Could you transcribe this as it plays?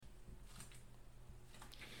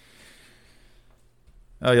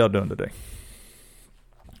How y'all doing today?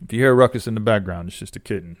 If you hear a ruckus in the background, it's just a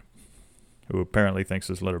kitten who apparently thinks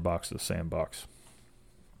his litter box is a sandbox.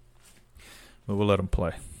 But we'll let him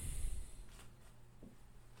play.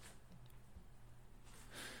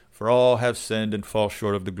 For all have sinned and fall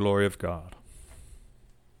short of the glory of God.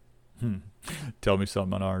 Tell me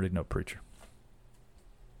something I already know, preacher.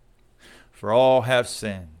 For all have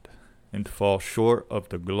sinned and fall short of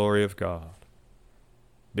the glory of God,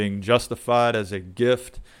 being justified as a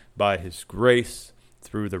gift by his grace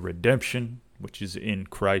through the redemption which is in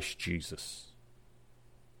Christ Jesus.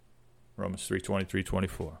 Romans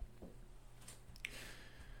 3:23-24.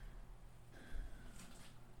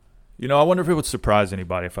 You know, I wonder if it would surprise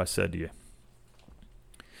anybody if I said to you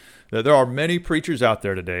that there are many preachers out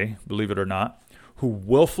there today, believe it or not, who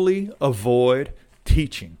willfully avoid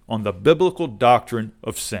teaching on the biblical doctrine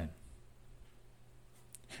of sin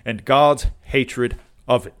and God's hatred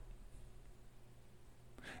of it,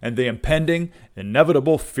 and the impending,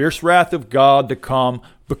 inevitable, fierce wrath of God to come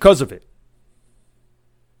because of it.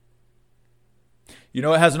 You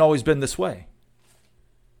know, it hasn't always been this way.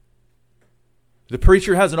 The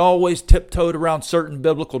preacher hasn't always tiptoed around certain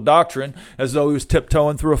biblical doctrine as though he was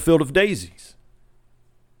tiptoeing through a field of daisies.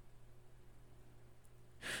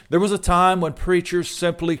 There was a time when preachers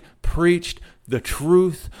simply preached the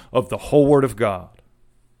truth of the whole Word of God.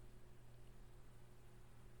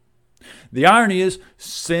 The irony is,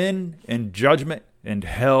 sin and judgment and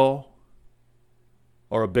hell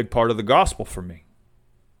are a big part of the gospel for me.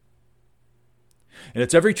 And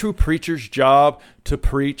it's every true preacher's job to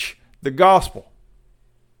preach the gospel,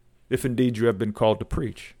 if indeed you have been called to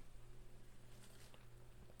preach.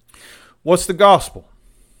 What's the gospel?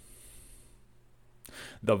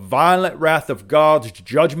 The violent wrath of God's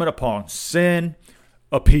judgment upon sin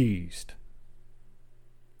appeased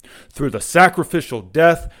through the sacrificial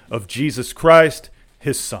death of Jesus Christ,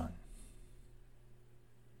 his Son.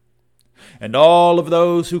 And all of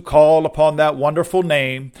those who call upon that wonderful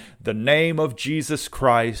name, the name of Jesus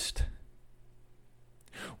Christ,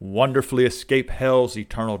 wonderfully escape hell's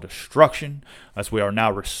eternal destruction as we are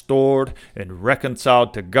now restored and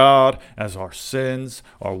reconciled to God as our sins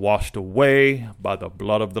are washed away by the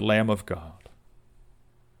blood of the Lamb of God.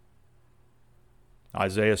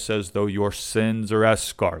 Isaiah says, though your sins are as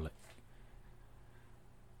scarlet,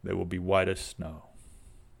 they will be white as snow.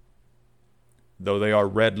 Though they are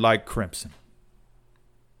red like crimson,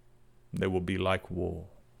 they will be like wool.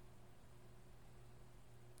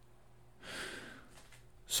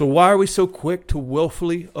 So why are we so quick to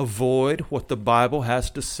willfully avoid what the Bible has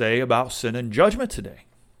to say about sin and judgment today?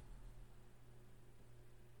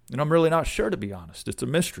 And I'm really not sure, to be honest. It's a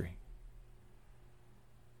mystery.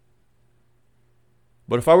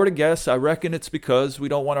 But if I were to guess, I reckon it's because we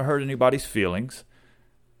don't want to hurt anybody's feelings.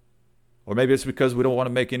 Or maybe it's because we don't want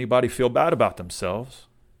to make anybody feel bad about themselves.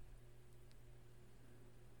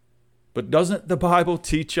 But doesn't the Bible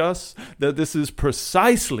teach us that this is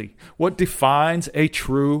precisely what defines a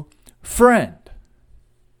true friend?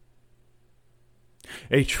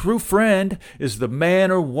 A true friend is the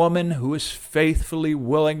man or woman who is faithfully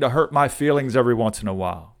willing to hurt my feelings every once in a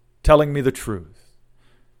while, telling me the truth,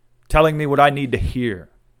 telling me what I need to hear,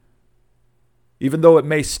 even though it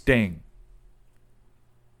may sting,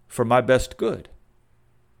 for my best good.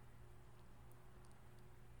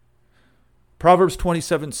 Proverbs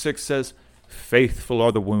 27:6 says, faithful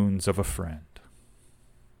are the wounds of a friend.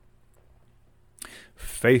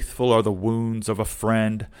 Faithful are the wounds of a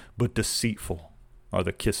friend, but deceitful are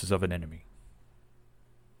the kisses of an enemy.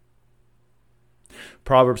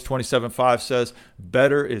 Proverbs 27:5 says,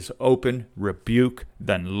 better is open rebuke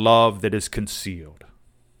than love that is concealed.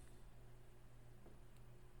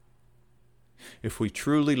 If we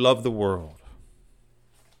truly love the world,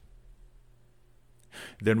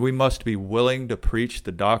 then we must be willing to preach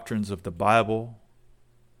the doctrines of the Bible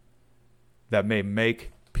that may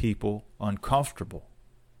make people uncomfortable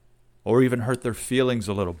or even hurt their feelings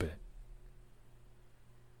a little bit.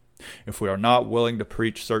 If we are not willing to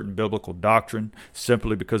preach certain biblical doctrine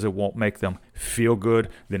simply because it won't make them feel good,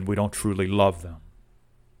 then we don't truly love them.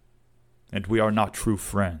 And we are not true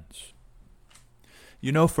friends.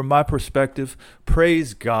 You know, from my perspective,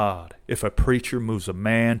 praise God if a preacher moves a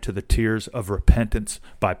man to the tears of repentance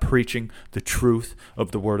by preaching the truth of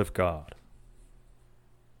the Word of God.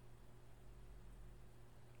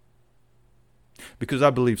 Because I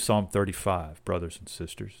believe Psalm 35, brothers and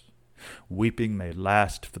sisters, weeping may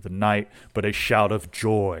last for the night, but a shout of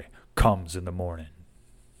joy comes in the morning.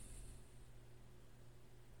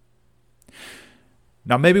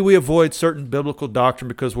 Now, maybe we avoid certain biblical doctrine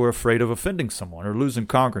because we're afraid of offending someone or losing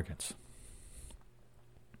congregants.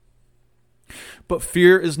 But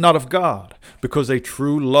fear is not of God, because a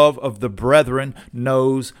true love of the brethren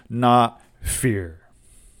knows not fear.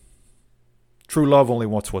 True love only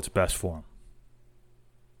wants what's best for him.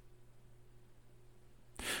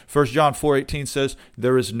 1 John 4:18 says,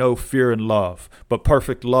 there is no fear in love, but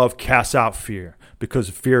perfect love casts out fear, because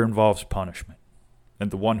fear involves punishment.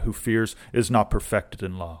 And the one who fears is not perfected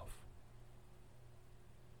in love.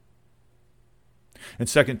 And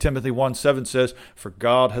 2 Timothy 1:7 says, for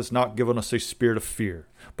God has not given us a spirit of fear,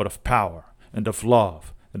 but of power and of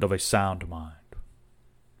love and of a sound mind.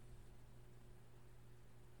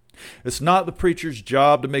 It's not the preacher's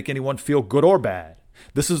job to make anyone feel good or bad.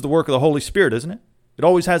 This is the work of the Holy Spirit, isn't it? It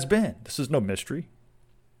always has been. This is no mystery.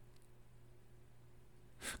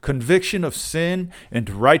 Conviction of sin and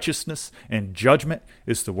righteousness and judgment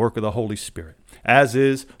is the work of the Holy Spirit, as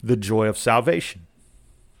is the joy of salvation.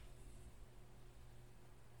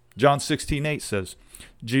 John 16:8 says,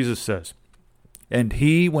 Jesus says, and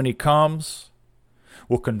he, when he comes,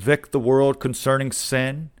 will convict the world concerning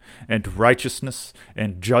sin and righteousness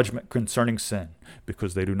and judgment concerning sin,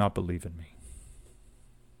 because they do not believe in me.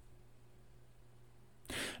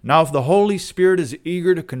 Now, if the Holy Spirit is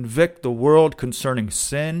eager to convict the world concerning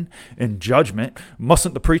sin and judgment,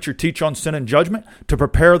 mustn't the preacher teach on sin and judgment to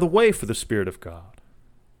prepare the way for the Spirit of God?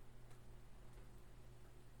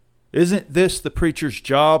 Isn't this the preacher's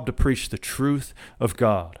job, to preach the truth of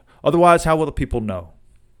God? Otherwise, how will the people know?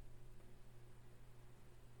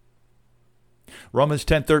 Romans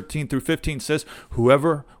 10:13 through 15 says,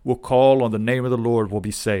 whoever will call on the name of the Lord will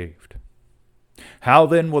be saved. How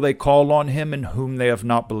then will they call on him in whom they have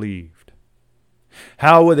not believed?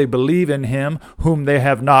 How will they believe in him whom they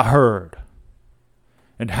have not heard?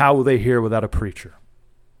 And how will they hear without a preacher?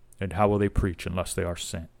 And how will they preach unless they are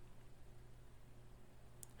sent?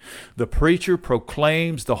 The preacher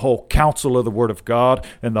proclaims the whole counsel of the Word of God,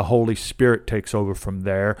 and the Holy Spirit takes over from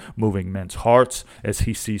there, moving men's hearts as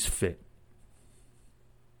he sees fit.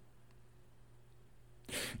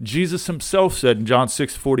 Jesus himself said in John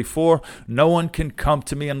 6:44, no one can come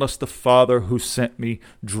to me unless the Father who sent me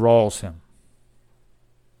draws him,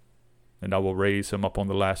 and I will raise him up on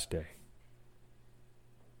the last day.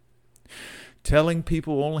 Telling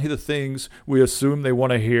people only the things we assume they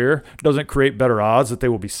want to hear doesn't create better odds that they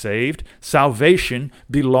will be saved. Salvation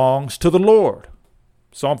belongs to the Lord.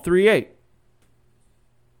 Psalm 3:8.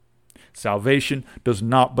 Salvation does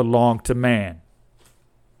not belong to man.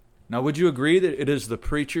 Now, would you agree that it is the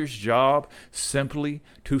preacher's job simply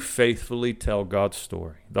to faithfully tell God's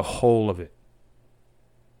story, the whole of it?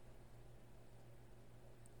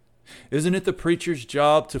 Isn't it the preacher's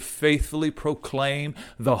job to faithfully proclaim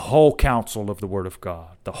the whole counsel of the Word of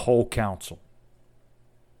God, the whole counsel,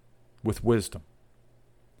 with wisdom,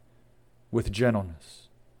 with gentleness,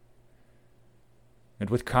 and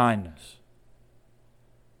with kindness,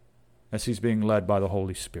 as he's being led by the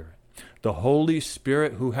Holy Spirit? The Holy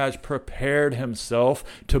Spirit who has prepared himself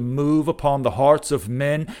to move upon the hearts of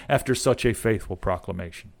men after such a faithful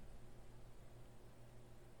proclamation.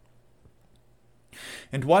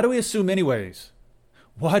 And why do we assume anyways?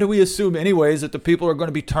 Why do we assume anyways that the people are going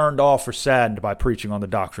to be turned off or saddened by preaching on the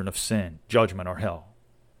doctrine of sin, judgment, or hell?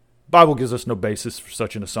 The Bible gives us no basis for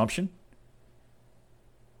such an assumption.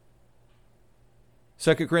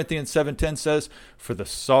 2 Corinthians 7:10 says, for the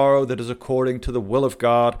sorrow that is according to the will of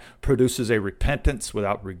God produces a repentance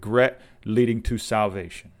without regret, leading to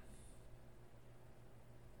salvation.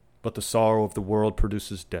 But the sorrow of the world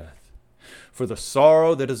produces death. For the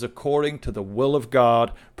sorrow that is according to the will of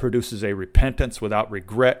God produces a repentance without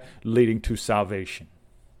regret, leading to salvation.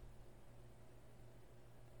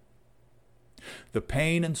 The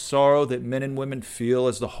pain and sorrow that men and women feel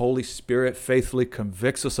as the Holy Spirit faithfully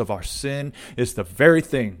convicts us of our sin is the very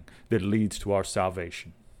thing that leads to our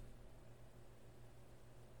salvation.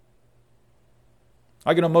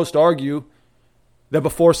 I can almost argue that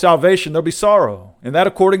before salvation there'll be sorrow, and that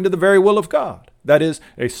according to the very will of God. That is,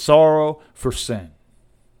 a sorrow for sin.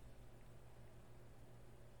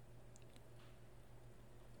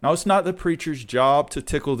 Now, it's not the preacher's job to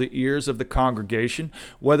tickle the ears of the congregation,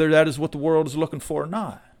 whether that is what the world is looking for or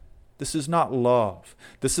not. This is not love.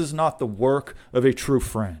 This is not the work of a true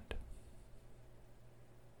friend.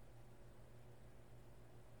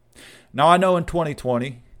 Now, I know in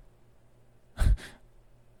 2020,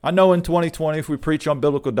 if we preach on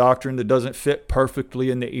biblical doctrine that doesn't fit perfectly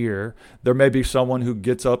in the ear, there may be someone who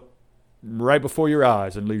gets up right before your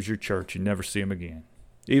eyes and leaves your church. You never see him again,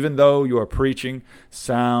 even though you are preaching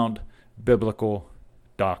sound biblical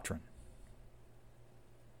doctrine.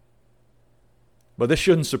 But this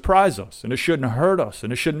shouldn't surprise us, and it shouldn't hurt us,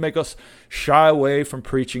 and it shouldn't make us shy away from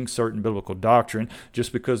preaching certain biblical doctrine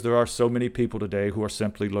just because there are so many people today who are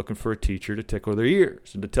simply looking for a teacher to tickle their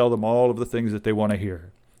ears and to tell them all of the things that they want to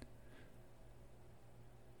hear.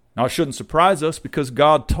 Now, it shouldn't surprise us because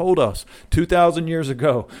God told us 2,000 years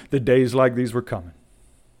ago that days like these were coming.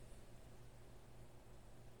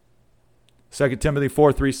 2 Timothy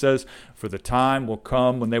 4:3 says, "For the time will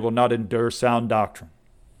come when they will not endure sound doctrine.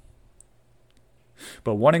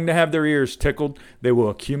 But wanting to have their ears tickled, they will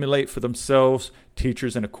accumulate for themselves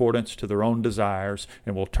teachers in accordance to their own desires,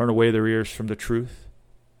 and will turn away their ears from the truth,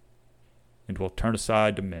 and will turn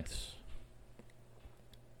aside to myths."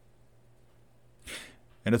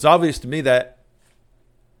 And it's obvious to me that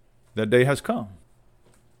that day has come.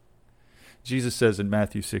 Jesus says in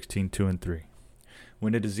Matthew 16:2-3,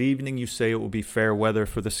 "When it is evening, you say it will be fair weather,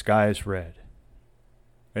 for the sky is red.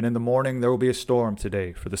 And in the morning there will be a storm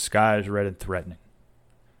today, for the sky is red and threatening.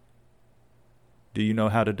 Do you know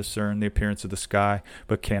how to discern the appearance of the sky,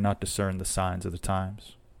 but cannot discern the signs of the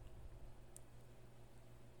times?"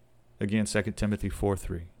 Again, 2 Timothy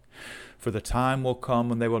 4:3, "For the time will come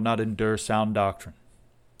when they will not endure sound doctrine.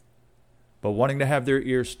 But wanting to have their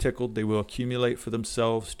ears tickled, they will accumulate for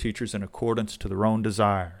themselves teachers in accordance to their own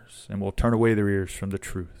desires, and will turn away their ears from the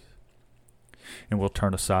truth, and will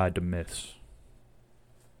turn aside to myths."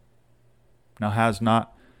 Now, has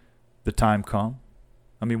not the time come?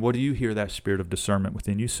 I mean, what do you hear that spirit of discernment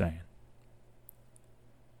within you saying?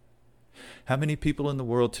 How many people in the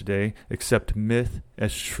world today accept myth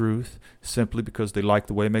as truth simply because they like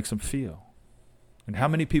the way it makes them feel? And how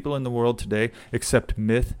many people in the world today accept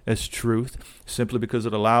myth as truth simply because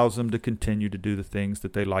it allows them to continue to do the things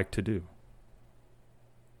that they like to do?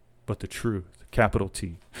 But the truth, capital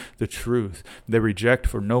T, the truth, they reject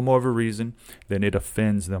for no more of a reason than it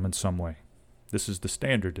offends them in some way. This is the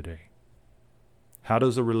standard today. How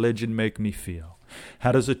does a religion make me feel?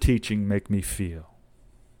 How does a teaching make me feel?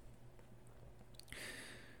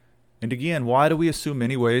 And again, why do we assume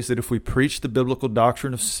anyways that if we preach the biblical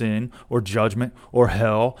doctrine of sin or judgment or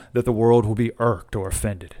hell, that the world will be irked or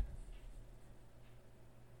offended?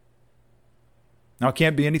 Now, it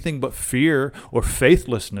can't be anything but fear or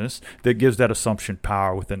faithlessness that gives that assumption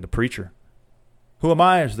power within the preacher. Who am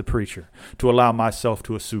I as the preacher to allow myself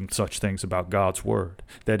to assume such things about God's word,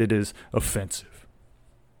 that it is offensive?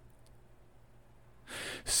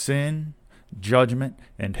 Sin, judgment,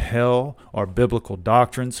 and hell are biblical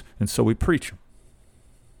doctrines, and so we preach them.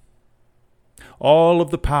 All of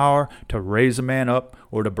the power to raise a man up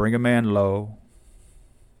or to bring a man low,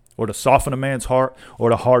 or to soften a man's heart or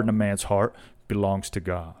to harden a man's heart, belongs to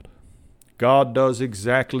God. God does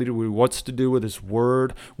exactly what's to do with his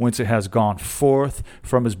word once it has gone forth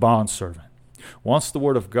from his bondservant. Once the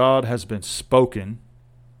word of God has been spoken,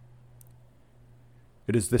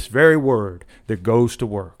 it is this very word that goes to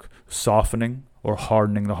work, softening or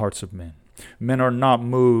hardening the hearts of men. Men are not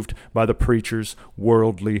moved by the preacher's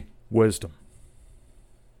worldly wisdom.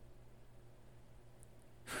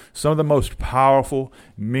 Some of the most powerful,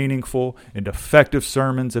 meaningful, and effective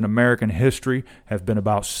sermons in American history have been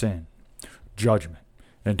about sin, judgment,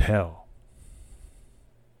 and hell.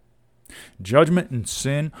 Judgment and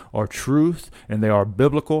sin are truth, and they are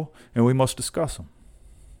biblical, and we must discuss them.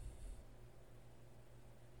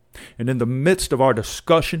 And in the midst of our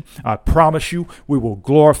discussion, I promise you, we will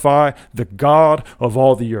glorify the God of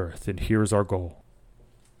all the earth. And here's our goal.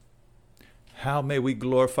 How may we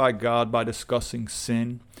glorify God by discussing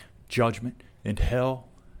sin, judgment, and hell?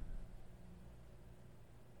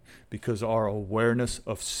 Because our awareness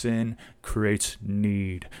of sin creates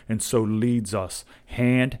need, and so leads us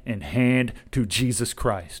hand in hand to Jesus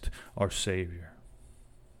Christ, our Savior.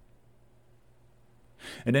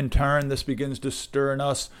 And in turn, this begins to stir in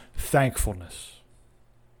us thankfulness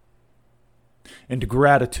and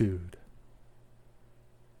gratitude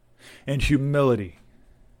and humility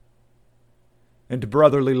and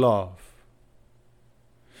brotherly love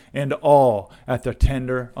and awe at the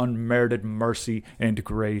tender, unmerited mercy and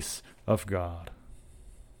grace of God.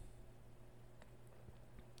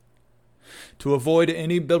 To avoid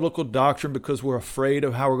any biblical doctrine because we're afraid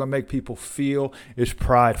of how we're going to make people feel is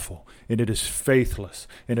prideful, and it is faithless,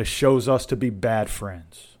 and it shows us to be bad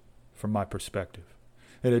friends, from my perspective.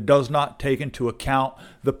 And it does not take into account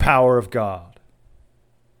the power of God.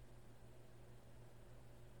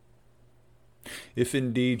 If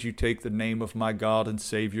indeed you take the name of my God and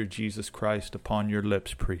Savior Jesus Christ upon your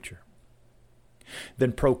lips, preacher,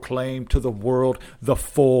 then proclaim to the world the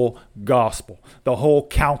full gospel, the whole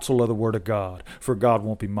counsel of the Word of God, for God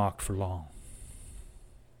won't be mocked for long.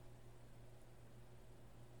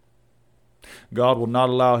 God will not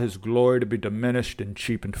allow his glory to be diminished and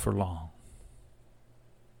cheapened for long.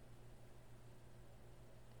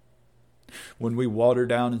 When we water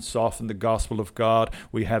down and soften the gospel of God,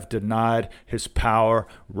 we have denied his power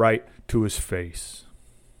right to his face.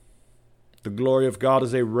 The glory of God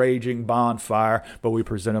is a raging bonfire, but we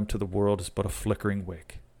present him to the world as but a flickering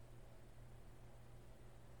wick.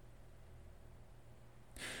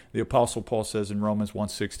 The Apostle Paul says in Romans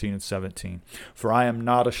 1:16 and 17, "For I am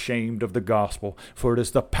not ashamed of the gospel, for it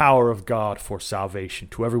is the power of God for salvation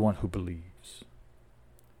to everyone who believes,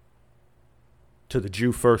 to the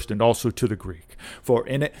Jew first and also to the Greek. For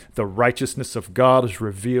in it the righteousness of God is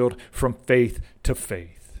revealed from faith to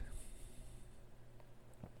faith."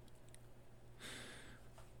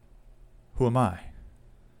 Who am I?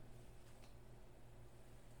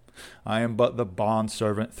 I am but the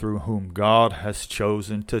bondservant through whom God has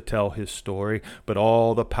chosen to tell his story, but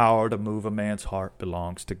all the power to move a man's heart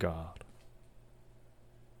belongs to God.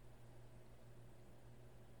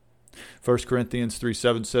 1 Corinthians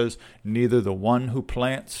 3:7 says, "Neither the one who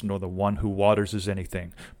plants nor the one who waters is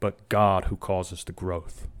anything, but God who causes the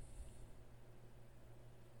growth."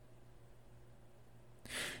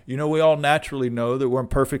 You know, we all naturally know that we're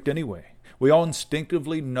imperfect anyway. We all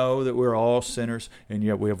instinctively know that we're all sinners, and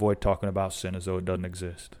yet we avoid talking about sin as though it doesn't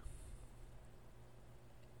exist.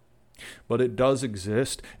 But it does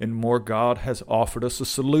exist, and more, God has offered us a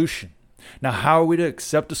solution. Now, how are we to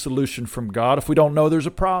accept a solution from God if we don't know there's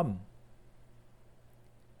a problem?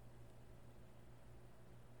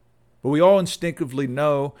 But we all instinctively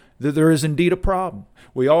know that there is indeed a problem.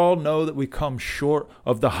 We all know that we come short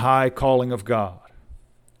of the high calling of God.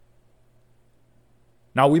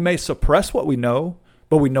 Now, we may suppress what we know,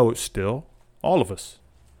 but we know it still. All of us.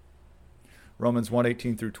 Romans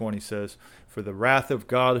 1:18 through 20 says, "For the wrath of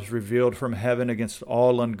God is revealed from heaven against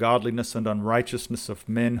all ungodliness and unrighteousness of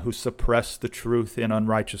men who suppress the truth in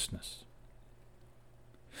unrighteousness.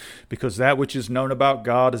 Because that which is known about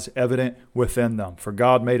God is evident within them, for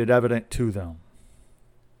God made it evident to them.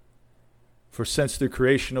 For since the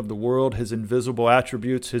creation of the world, his invisible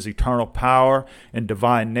attributes, his eternal power and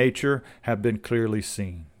divine nature have been clearly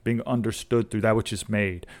seen, being understood through that which is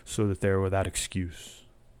made, so that they are without excuse."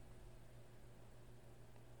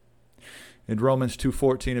 In Romans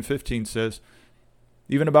 2:14 and 15 says,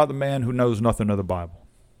 even about the man who knows nothing of the Bible,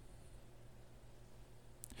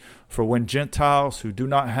 "For when Gentiles who do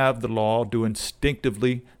not have the law do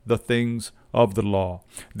instinctively the things of the law,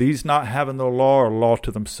 these not having the law are law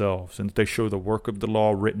to themselves, and they show the work of the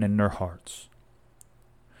law written in their hearts,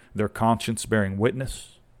 their conscience bearing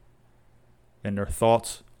witness, and their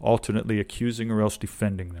thoughts alternately accusing or else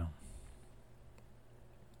defending them."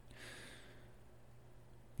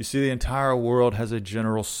 You see, the entire world has a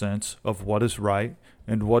general sense of what is right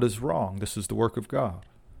and what is wrong. This is the work of God.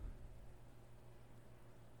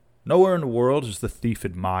 Nowhere in the world is the thief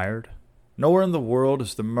admired. Nowhere in the world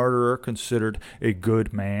is the murderer considered a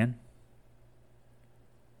good man.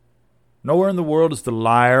 Nowhere in the world is the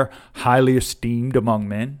liar highly esteemed among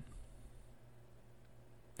men.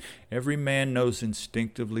 Every man knows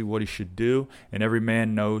instinctively what he should do, and every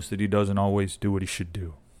man knows that he doesn't always do what he should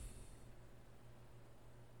do.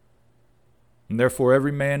 And therefore,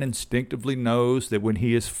 every man instinctively knows that when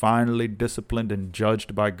he is finally disciplined and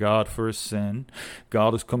judged by God for his sin,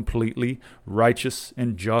 God is completely righteous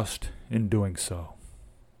and just in doing so.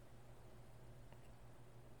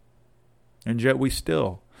 And yet we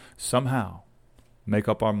still, somehow, make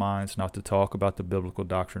up our minds not to talk about the biblical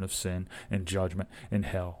doctrine of sin and judgment and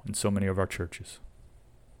hell in so many of our churches.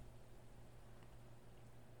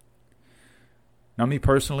 Now, me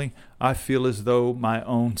personally, I feel as though my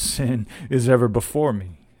own sin is ever before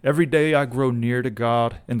me. Every day I grow near to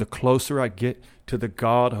God, and the closer I get to the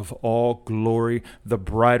God of all glory, the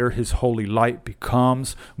brighter his holy light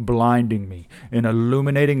becomes, blinding me and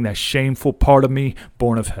illuminating that shameful part of me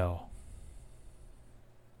born of hell.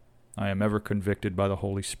 I am ever convicted by the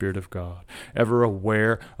Holy Spirit of God, ever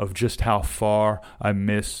aware of just how far I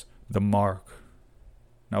miss the mark.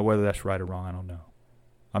 Now, whether that's right or wrong, I don't know.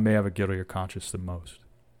 I may have a guiltier conscience than most.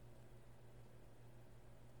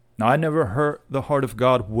 Now, I never hurt the heart of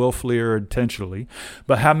God willfully or intentionally,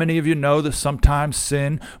 but how many of you know that sometimes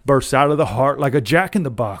sin bursts out of the heart like a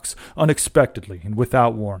jack-in-the-box, unexpectedly and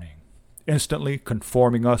without warning, instantly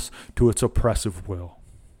conforming us to its oppressive will?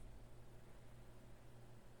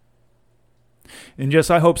 And yes,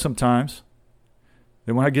 I hope sometimes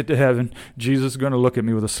that when I get to heaven, Jesus is going to look at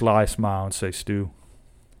me with a sly smile and say, "Stu,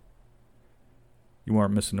 you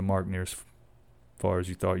weren't missing the mark near as far as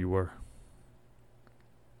you thought you were."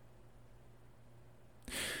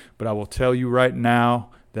 But I will tell you right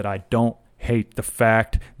now that I don't hate the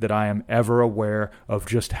fact that I am ever aware of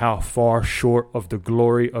just how far short of the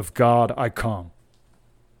glory of God I come.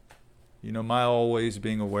 You know, my always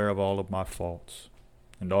being aware of all of my faults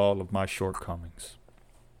and all of my shortcomings,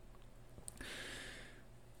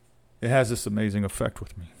 it has this amazing effect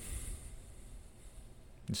with me.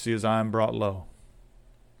 You see, as I am brought low,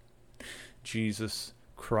 Jesus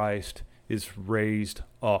Christ is raised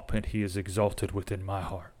up and he is exalted within my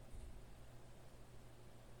heart.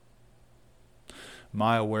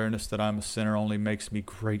 My awareness that I'm a sinner only makes me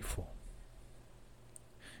grateful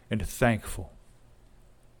and thankful,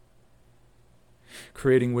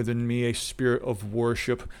 creating within me a spirit of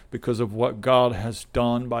worship because of what God has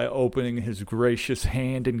done by opening his gracious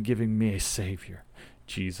hand and giving me a Savior,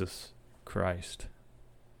 Jesus Christ.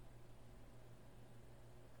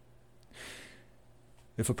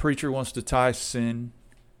 If a preacher wants to tie sin,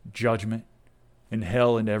 judgment, and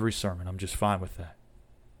hell into every sermon, I'm just fine with that.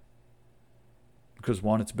 Because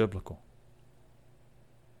one, it's biblical.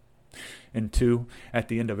 And two, at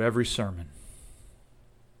the end of every sermon,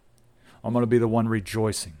 I'm going to be the one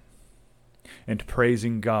rejoicing and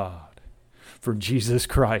praising God for Jesus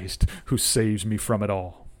Christ who saves me from it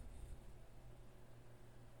all.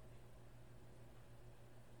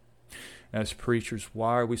 As preachers,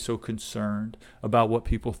 why are we so concerned about what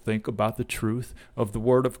people think about the truth of the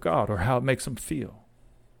Word of God or how it makes them feel?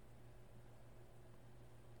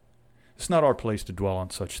 It's not our place to dwell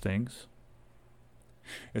on such things.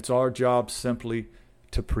 It's our job simply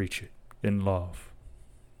to preach it in love.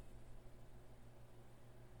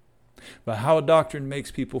 But how a doctrine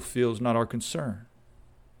makes people feel is not our concern.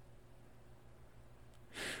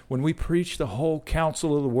 When we preach the whole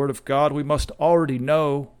counsel of the Word of God, we must already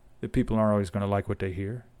know that people aren't always going to like what they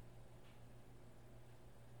hear.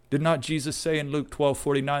 Did not Jesus say in Luke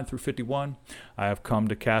 12:49 through 51, I have come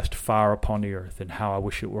to cast fire upon the earth, and how I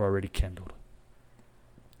wish it were already kindled.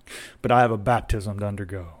 But I have a baptism to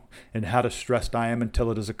undergo, and how distressed I am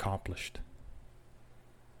until it is accomplished.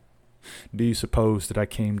 Do you suppose that I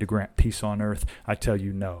came to grant peace on earth? I tell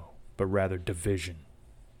you no, but rather division.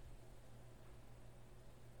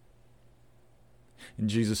 And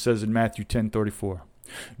Jesus says in Matthew 10:34,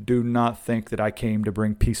 do not think that I came to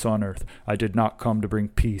bring peace on earth. I did not come to bring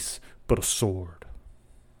peace, but a sword.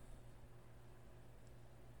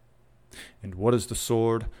 And what is the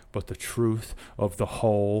sword but the truth of the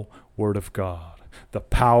whole Word of God, the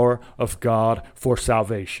power of God for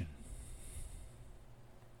salvation?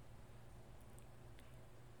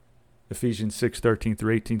 Ephesians 6:13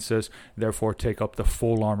 through 18 says, therefore take up the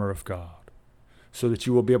full armor of God, so that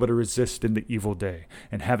you will be able to resist in the evil day,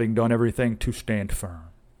 and having done everything, to stand firm.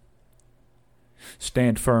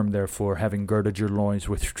 Stand firm, therefore, having girded your loins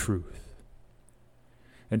with truth,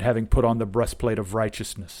 and having put on the breastplate of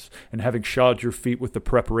righteousness, and having shod your feet with the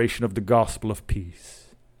preparation of the gospel of peace.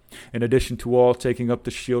 In addition to all, taking up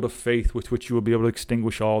the shield of faith with which you will be able to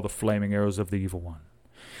extinguish all the flaming arrows of the evil one,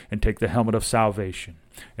 and take the helmet of salvation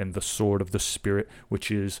and the sword of the Spirit,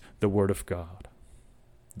 which is the Word of God.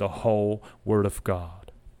 The whole Word of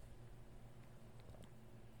God.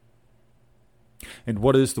 And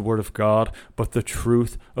what is the Word of God but the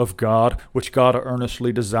truth of God, which God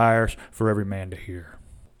earnestly desires for every man to hear?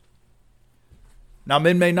 Now,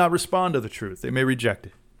 men may not respond to the truth. They may reject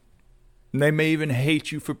it. And they may even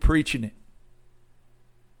hate you for preaching it.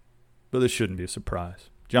 But this shouldn't be a surprise.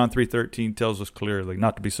 John 3:13 tells us clearly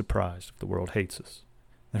not to be surprised if the world hates us.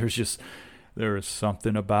 There is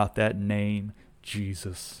something about that name,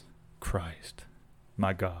 Jesus Christ,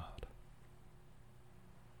 my God.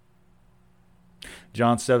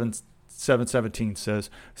 John 7:17 says,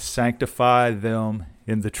 sanctify them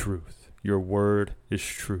in the truth. Your word is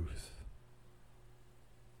truth.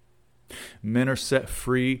 Men are set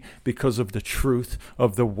free because of the truth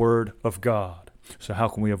of the Word of God. So how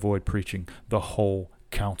can we avoid preaching the whole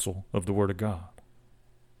counsel of the Word of God?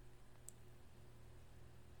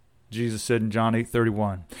 Jesus said in John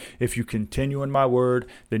 8:31, if you continue in my word,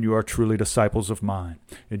 then you are truly disciples of mine,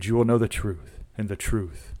 and you will know the truth, and the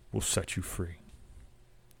truth will set you free.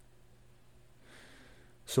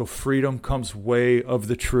 So freedom comes way of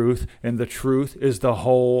the truth, and the truth is the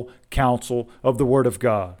whole counsel of the Word of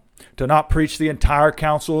God. To not preach the entire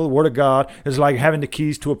counsel of the Word of God is like having the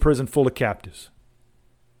keys to a prison full of captives.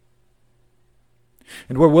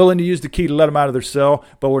 And we're willing to use the key to let them out of their cell,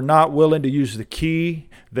 but we're not willing to use the key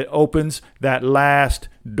that opens that last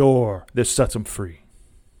door that sets them free.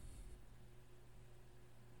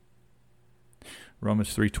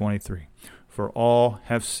 Romans 3:23. For all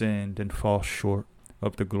have sinned and fall short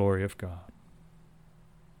of the glory of God.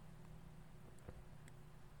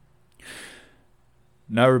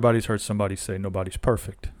 Now everybody's heard somebody say nobody's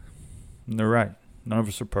perfect. And they're right. None of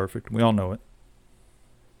us are perfect. We all know it.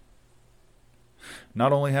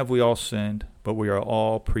 Not only have we all sinned, but we are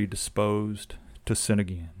all predisposed to sin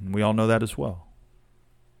again. And we all know that as well.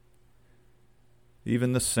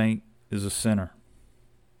 Even the saint is a sinner.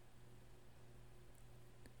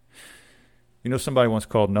 You know, somebody once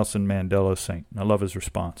called Nelson Mandela a saint, and I love his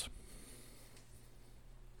response.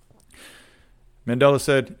 Mandela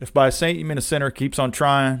said, if by a saint you mean a sinner who keeps on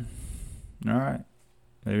trying, all right,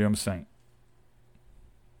 maybe I'm a saint.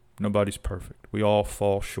 Nobody's perfect. We all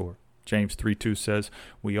fall short. James 3:2 says,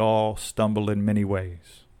 we all stumble in many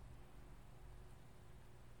ways.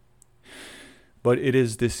 But it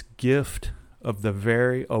is this gift of the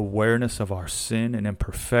very awareness of our sin and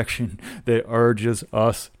imperfection that urges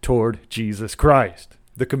us toward Jesus Christ.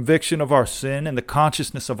 The conviction of our sin and the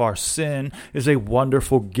consciousness of our sin is a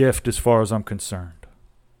wonderful gift as far as I'm concerned.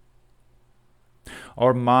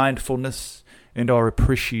 Our mindfulness and our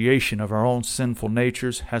appreciation of our own sinful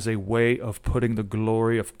natures has a way of putting the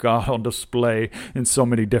glory of God on display in so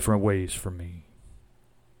many different ways for me.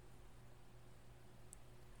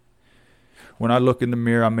 When I look in the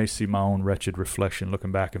mirror, I may see my own wretched reflection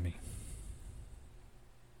looking back at me.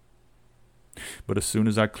 But as soon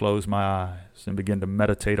as I close my eyes and begin to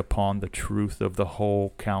meditate upon the truth of the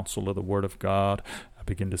whole counsel of the Word of God, I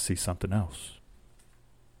begin to see something else.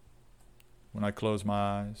 When I close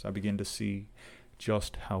my eyes, I begin to see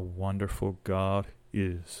just how wonderful God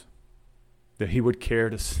is. That He would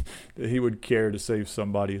care to save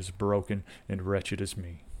somebody as broken and wretched as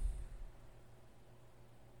me.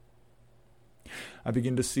 I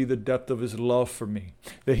begin to see the depth of His love for me,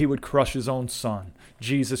 that He would crush His own Son,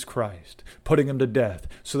 Jesus Christ, putting Him to death,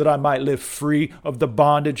 so that I might live free of the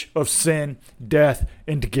bondage of sin, death,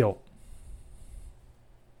 and guilt.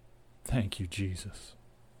 Thank you, Jesus.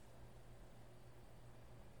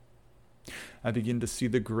 I begin to see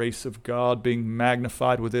the grace of God being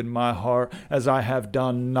magnified within my heart as I have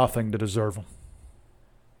done nothing to deserve Him.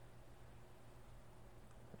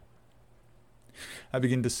 I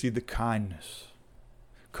begin to see the kindness,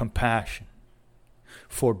 compassion,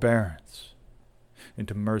 forbearance, and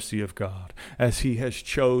the mercy of God as He has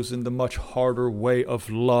chosen the much harder way of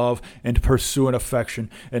love and pursuing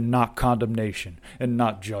affection and not condemnation and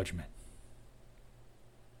not judgment.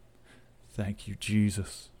 Thank you,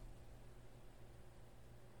 Jesus.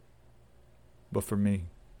 But for me,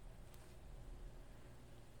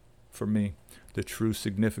 the true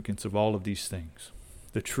significance of all of these things,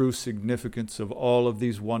 the true significance of all of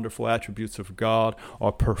these wonderful attributes of God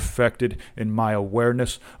are perfected in my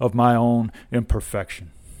awareness of my own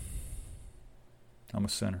imperfection. I'm a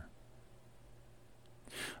sinner.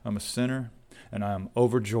 I'm a sinner, and I am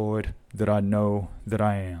overjoyed that I know that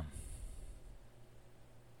I am.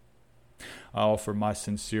 I offer my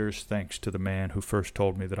sincerest thanks to the man who first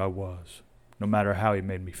told me that I was, no matter how he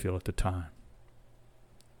made me feel at the time.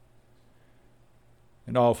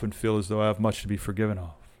 And I often feel as though I have much to be forgiven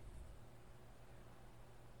of.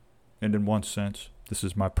 And in one sense, this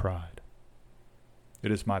is my pride.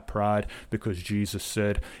 It is my pride because Jesus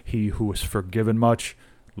said, "He who is forgiven much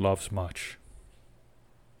loves much."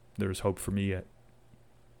 There is hope for me yet.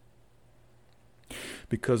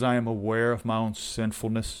 Because I am aware of my own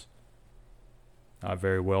sinfulness, I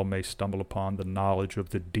very well may stumble upon the knowledge of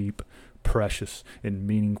the deep, precious, and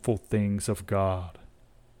meaningful things of God,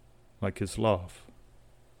 like His love.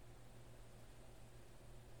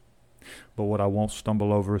 But what I won't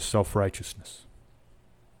stumble over is self-righteousness.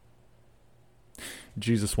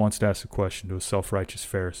 Jesus once asked a question to a self-righteous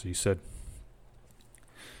Pharisee. He said,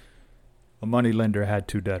 a money lender had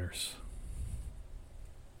 2 debtors.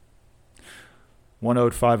 One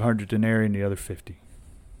owed 500 denarii and the other 50.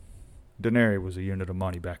 Denarii was a unit of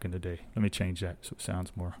money back in the day. Let me change that so it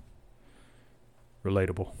sounds more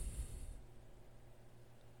relatable.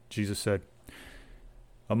 Jesus said,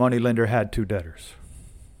 a money lender had 2 debtors.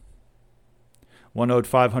 One owed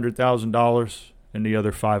 $500,000 and the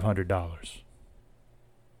other $500.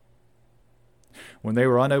 When they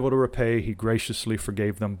were unable to repay, he graciously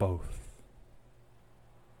forgave them both.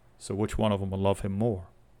 So which one of them will love him more?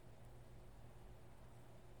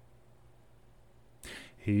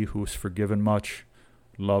 He who is forgiven much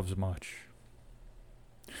loves much.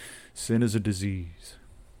 Sin is a disease.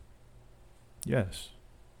 Yes.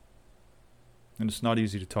 And it's not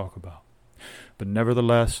easy to talk about. But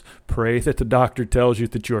nevertheless, pray that the doctor tells you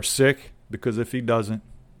that you're sick, because if he doesn't,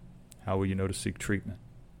 how will you know to seek treatment?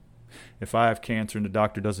 If I have cancer and the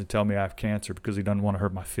doctor doesn't tell me I have cancer because he doesn't want to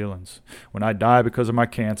hurt my feelings, when I die because of my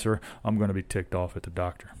cancer, I'm going to be ticked off at the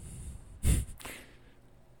doctor.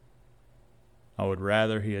 I would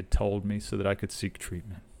rather he had told me so that I could seek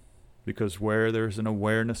treatment, because where there is an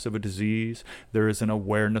awareness of a disease, there is an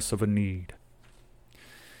awareness of a need.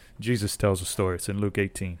 Jesus tells a story. It's in Luke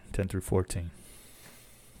 18, 10 through 14.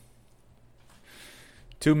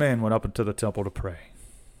 2 men went up into the temple to pray,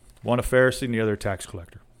 one a Pharisee and the other a tax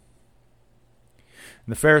collector.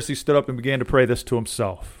 And the Pharisee stood up and began to pray this to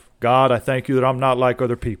himself. God, I thank you that I'm not like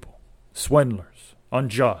other people, swindlers,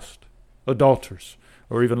 unjust, adulterers,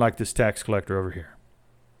 or even like this tax collector over here.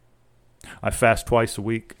 I fast twice a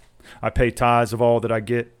week. I pay tithes of all that I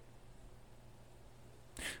get.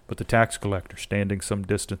 But the tax collector, standing some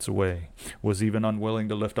distance away, was even unwilling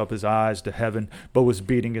to lift up his eyes to heaven, but was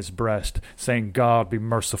beating his breast, saying, God, be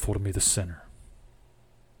merciful to me, the sinner.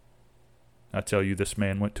 I tell you, this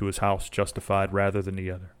man went to his house justified rather than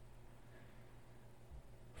the other.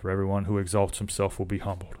 For everyone who exalts himself will be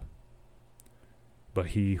humbled, but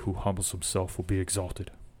he who humbles himself will be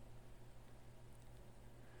exalted.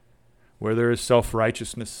 Where there is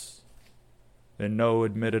self-righteousness and no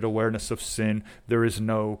admitted awareness of sin, there is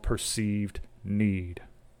no perceived need.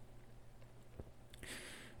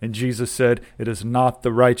 And Jesus said, it is not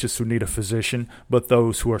the righteous who need a physician, but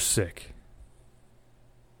those who are sick.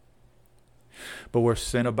 But where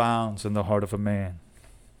sin abounds in the heart of a man,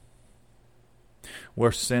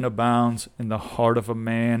 where sin abounds in the heart of a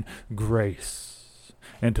man, grace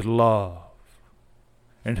and love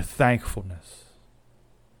and thankfulness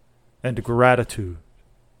and gratitude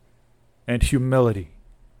and humility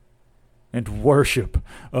and worship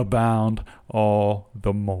abound all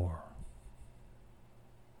the more.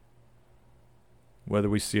 Whether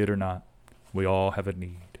we see it or not, we all have a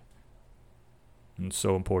need. And it's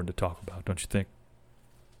so important to talk about, don't you think?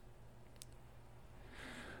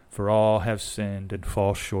 For all have sinned and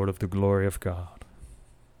fall short of the glory of God,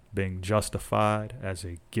 being justified as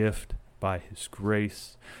a gift by his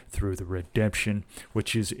grace through the redemption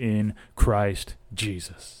which is in Christ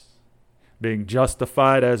Jesus. Being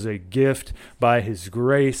justified as a gift by his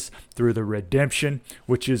grace through the redemption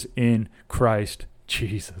which is in Christ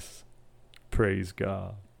Jesus. Praise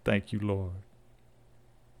God. Thank you, Lord.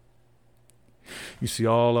 You see,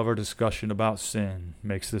 all of our discussion about sin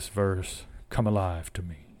makes this verse come alive to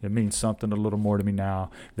me. It means something a little more to me now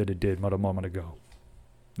than it did but a moment ago.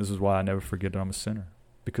 This is why I never forget that I'm a sinner,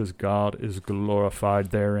 because God is glorified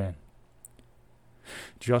therein.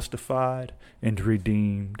 Justified and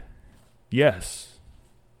redeemed, yes,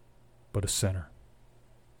 but a sinner.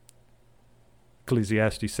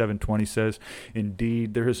 Ecclesiastes 7:20 says,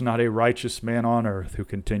 indeed, there is not a righteous man on earth who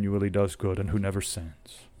continually does good and who never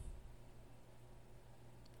sins.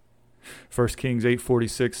 1 Kings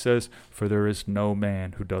 8:46 says, for there is no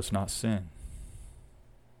man who does not sin.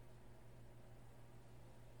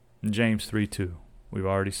 In James 3:2, we've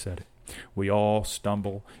already said it. We all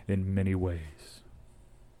stumble in many ways.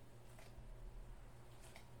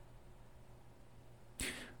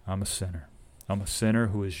 I'm a sinner. I'm a sinner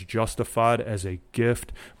who is justified as a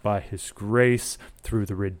gift by his grace through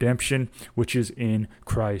the redemption which is in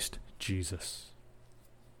Christ Jesus.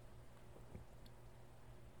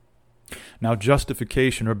 Now,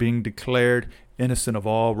 justification, or being declared innocent of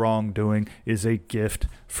all wrongdoing, is a gift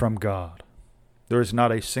from God. There is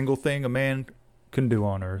not a single thing a man can do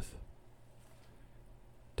on earth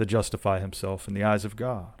to justify himself in the eyes of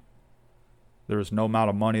God. There is no amount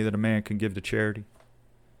of money that a man can give to charity.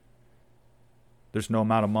 There's no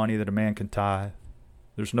amount of money that a man can tithe.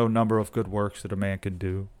 There's no number of good works that a man can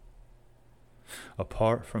do,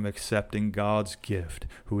 apart from accepting God's gift,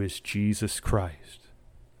 who is Jesus Christ.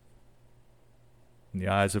 In the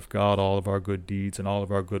eyes of God, all of our good deeds and all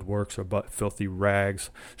of our good works are but filthy rags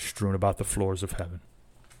strewn about the floors of heaven.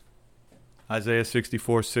 Isaiah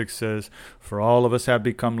 64:6 says, for all of us have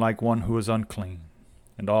become like one who is unclean,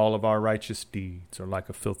 and all of our righteous deeds are like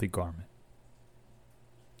a filthy garment.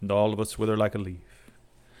 And all of us wither like a leaf,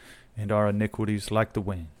 and our iniquities like the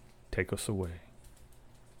wind take us away.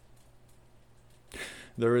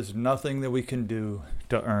 There is nothing that we can do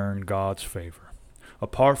to earn God's favor.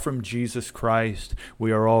 Apart from Jesus Christ,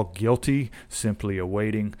 we are all guilty, simply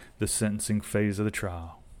awaiting the sentencing phase of the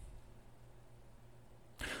trial.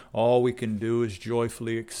 All we can do is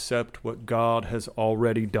joyfully accept what God has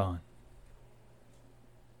already done.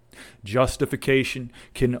 Justification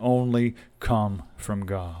can only come from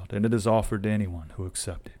God, and it is offered to anyone who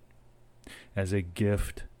accepts it as a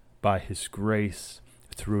gift by his grace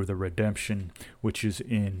through the redemption which is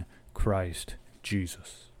in Christ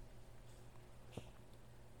Jesus.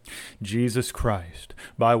 Jesus Christ,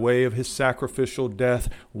 by way of his sacrificial death,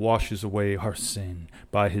 washes away our sin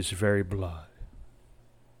by his very blood.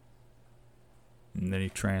 And then he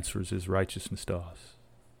transfers his righteousness to us.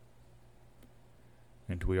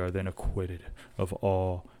 And we are then acquitted of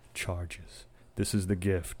all charges. This is the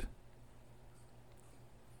gift.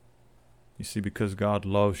 You see, because God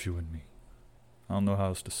loves you and me. I don't know how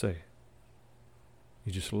else to say it.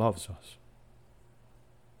 He just loves us.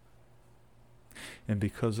 And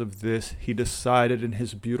because of this, he decided in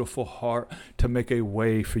his beautiful heart to make a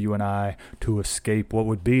way for you and I to escape what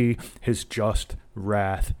would be his just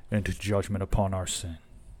wrath and judgment upon our sin.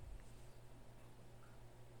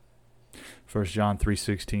 1 John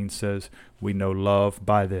 3:16 says, we know love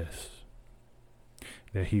by this,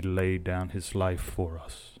 that he laid down his life for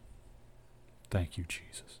us. Thank you,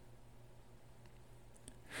 Jesus.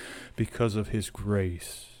 Because of his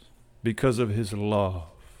grace, because of his love,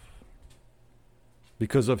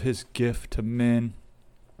 because of his gift to men,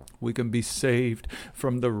 we can be saved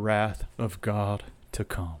from the wrath of God to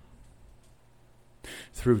come.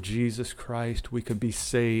 Through Jesus Christ, we can be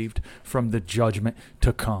saved from the judgment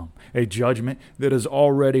to come, a judgment that is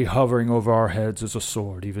already hovering over our heads as a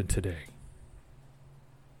sword even today.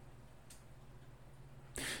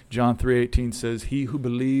 John 3:18 says, he who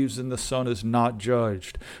believes in the Son is not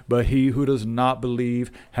judged, but he who does not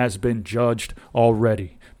believe has been judged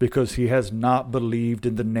already, because he has not believed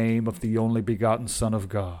in the name of the only begotten Son of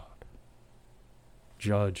God.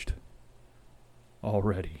 Judged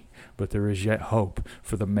already, but there is yet hope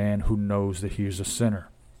for the man who knows that he is a sinner.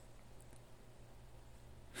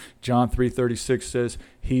 John 3:36 says,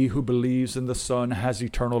 he who believes in the Son has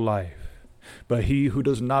eternal life. But he who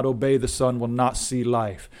does not obey the Son will not see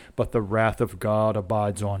life, but the wrath of God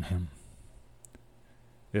abides on him.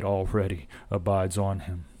 It already abides on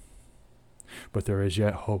him. But there is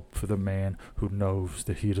yet hope for the man who knows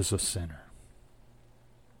that he is a sinner.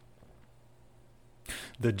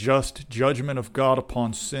 The just judgment of God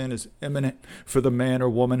upon sin is imminent for the man or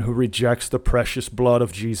woman who rejects the precious blood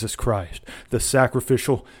of Jesus Christ, the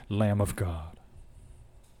sacrificial Lamb of God.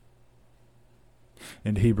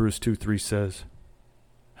 And Hebrews 2:3 says,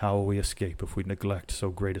 how will we escape if we neglect so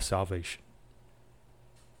great a salvation?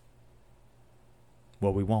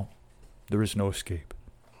 Well, we won't. There is no escape.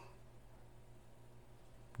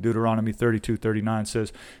 Deuteronomy 32:39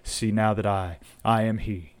 says, see now that I am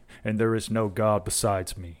he, and there is no God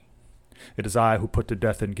besides me. It is I who put to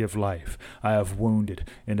death and give life. I have wounded,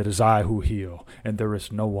 and it is I who heal, and there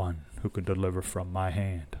is no one who can deliver from my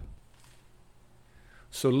hand.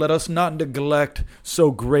 So let us not neglect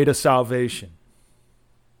so great a salvation.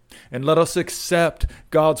 And let us accept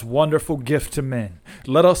God's wonderful gift to men.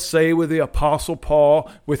 Let us say with the Apostle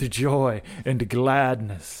Paul, with joy and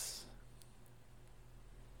gladness.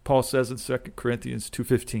 Paul says in 2 Corinthians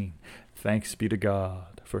 2:15, thanks be to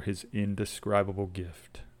God for his indescribable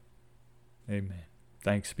gift. Amen.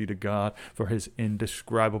 Thanks be to God for his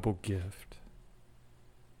indescribable gift.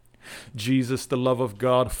 Jesus, the love of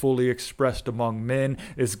God fully expressed among men,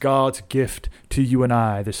 is God's gift to you and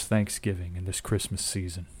I this Thanksgiving and this Christmas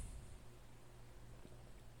season.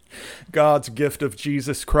 God's gift of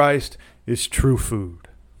Jesus Christ is true food,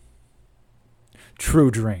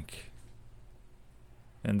 true drink,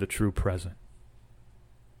 and the true present.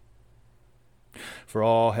 For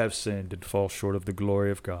all have sinned and fall short of the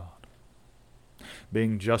glory of God,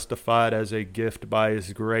 being justified as a gift by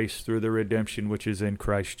his grace through the redemption which is in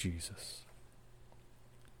Christ Jesus.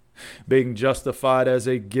 Being justified as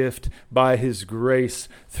a gift by his grace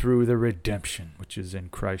through the redemption which is in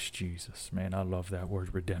Christ Jesus. Man, I love that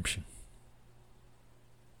word, redemption.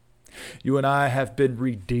 You and I have been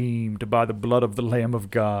redeemed by the blood of the Lamb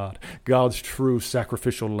of God, God's true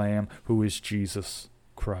sacrificial lamb, who is Jesus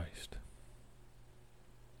Christ.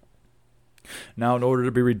 Now, in order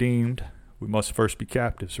to be redeemed, we must first be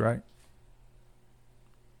captives, right?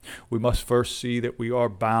 We must first see that we are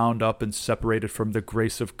bound up and separated from the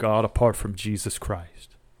grace of God apart from Jesus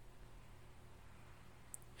Christ.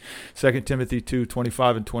 2 Timothy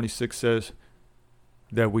 2:25 and 26 says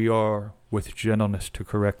that we are with gentleness to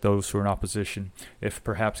correct those who are in opposition, if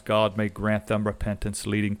perhaps God may grant them repentance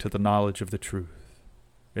leading to the knowledge of the truth,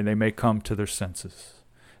 and they may come to their senses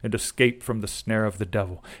and escape from the snare of the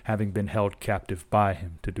devil, having been held captive by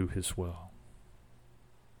him to do his will.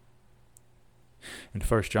 And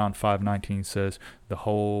 1 John 5:19 says, the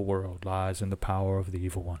whole world lies in the power of the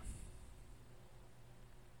evil one.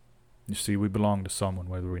 You see, we belong to someone,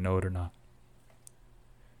 whether we know it or not.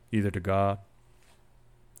 Either to God,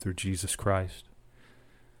 through Jesus Christ,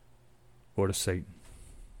 or to Satan,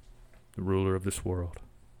 the ruler of this world.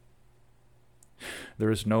 There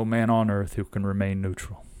is no man on earth who can remain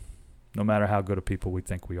neutral, no matter how good a people we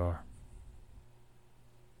think we are.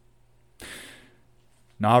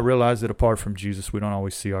 Now, I realize that apart from Jesus, we don't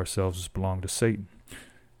always see ourselves as belonging to Satan.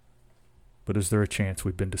 But is there a chance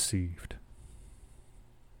we've been deceived?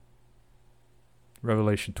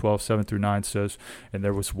 Revelation 12:7-9 says, "And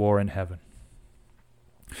there was war in heaven.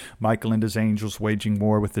 Michael and his angels waging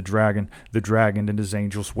war with the dragon and his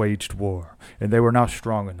angels waged war, and they were not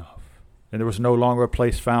strong enough. And there was no longer a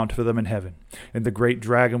place found for them in heaven. And the great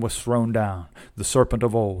dragon was thrown down, the serpent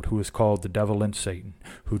of old, who is called the devil and Satan,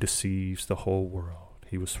 who deceives the whole world.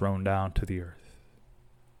 He was thrown down to the earth,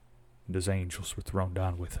 and his angels were thrown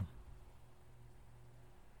down with him."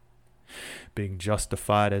 Being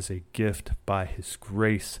justified as a gift by his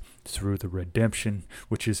grace through the redemption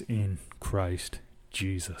which is in Christ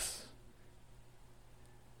Jesus.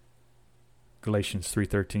 Galatians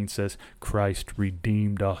 3:13 says, "Christ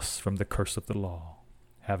redeemed us from the curse of the law,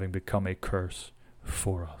 having become a curse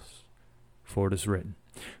for us. For it is written,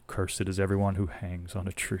 Cursed is everyone who hangs on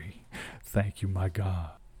a tree." Thank you, my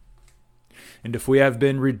God. And if we have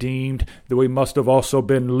been redeemed, then we must have also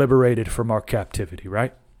been liberated from our captivity,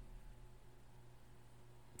 right?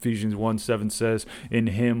 Ephesians 1:7 says, "In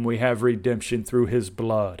him we have redemption through his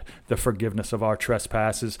blood, the forgiveness of our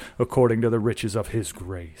trespasses, according to the riches of his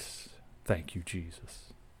grace." Thank you,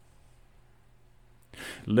 Jesus.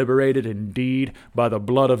 Liberated indeed by the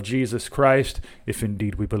blood of Jesus Christ, if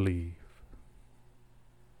indeed we believe.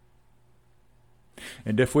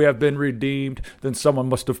 And if we have been redeemed, then someone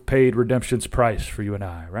must have paid redemption's price for you and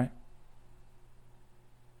I, right?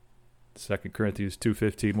 2 Corinthians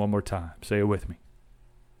 2:15, one more time. Say it with me.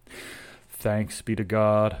 "Thanks be to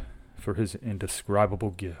God for his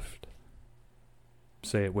indescribable gift."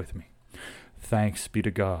 Say it with me. Thanks be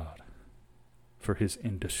to God for his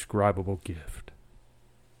indescribable gift.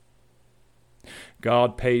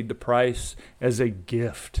 God paid the price as a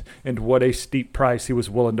gift, and what a steep price he was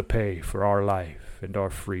willing to pay for our life and our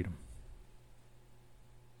freedom.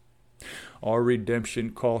 Our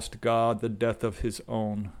redemption cost God the death of his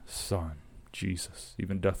own Son, Jesus,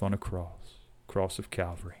 even death on a cross of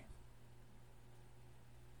Calvary.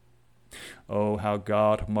 Oh, how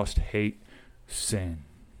God must hate sin.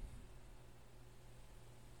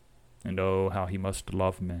 And oh, how he must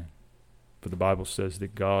love men. For the Bible says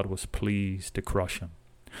that God was pleased to crush him,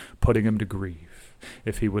 putting him to grief,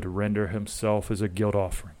 if he would render himself as a guilt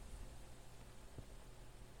offering.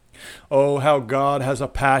 Oh, how God has a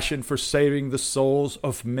passion for saving the souls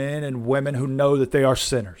of men and women who know that they are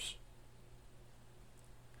sinners.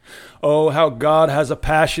 Oh, how God has a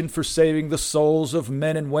passion for saving the souls of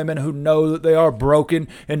men and women who know that they are broken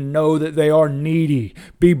and know that they are needy.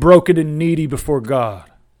 Be broken and needy before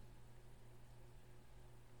God.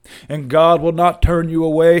 And God will not turn you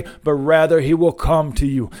away, but rather he will come to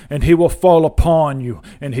you, and he will fall upon you,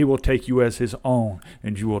 and he will take you as his own,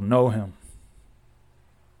 and you will know him.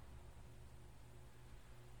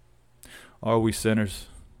 Are we sinners?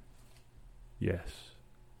 Yes.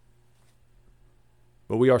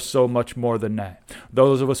 But we are so much more than that.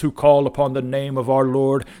 Those of us who call upon the name of our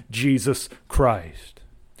Lord Jesus Christ.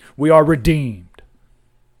 We are redeemed.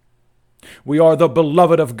 We are the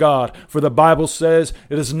beloved of God. For the Bible says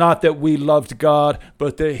it is not that we loved God,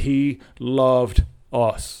 but that he loved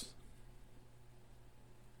us.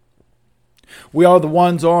 We are the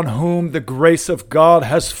ones on whom the grace of God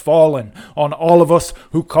has fallen, on all of us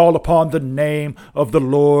who call upon the name of the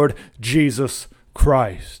Lord Jesus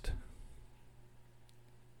Christ.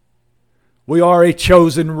 We are a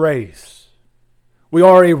chosen race. We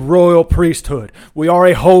are a royal priesthood. We are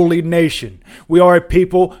a holy nation. We are a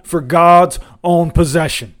people for God's own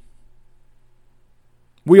possession.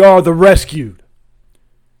 We are the rescued.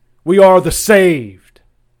 We are the saved.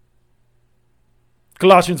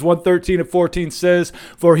 Colossians 1:13 and 14 says,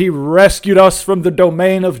 "For he rescued us from the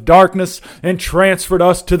domain of darkness and transferred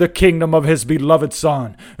us to the kingdom of his beloved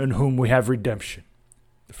Son, in whom we have redemption,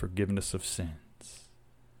 the forgiveness of sins."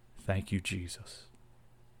 Thank you, Jesus.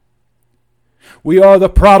 We are the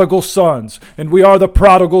prodigal sons, and we are the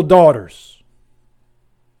prodigal daughters.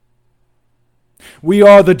 We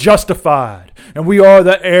are the justified, and we are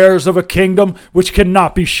the heirs of a kingdom which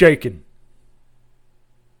cannot be shaken.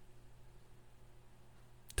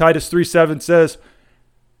 Titus 3:7 says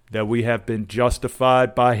that we have been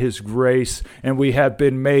justified by his grace, and we have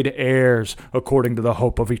been made heirs according to the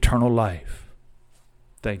hope of eternal life.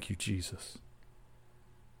 Thank you, Jesus.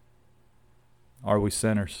 Are we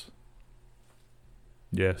sinners?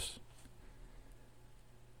 Yes.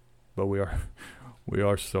 But we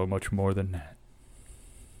are so much more than that.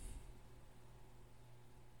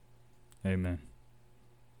 Amen.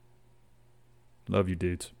 Love you,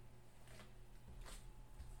 dudes.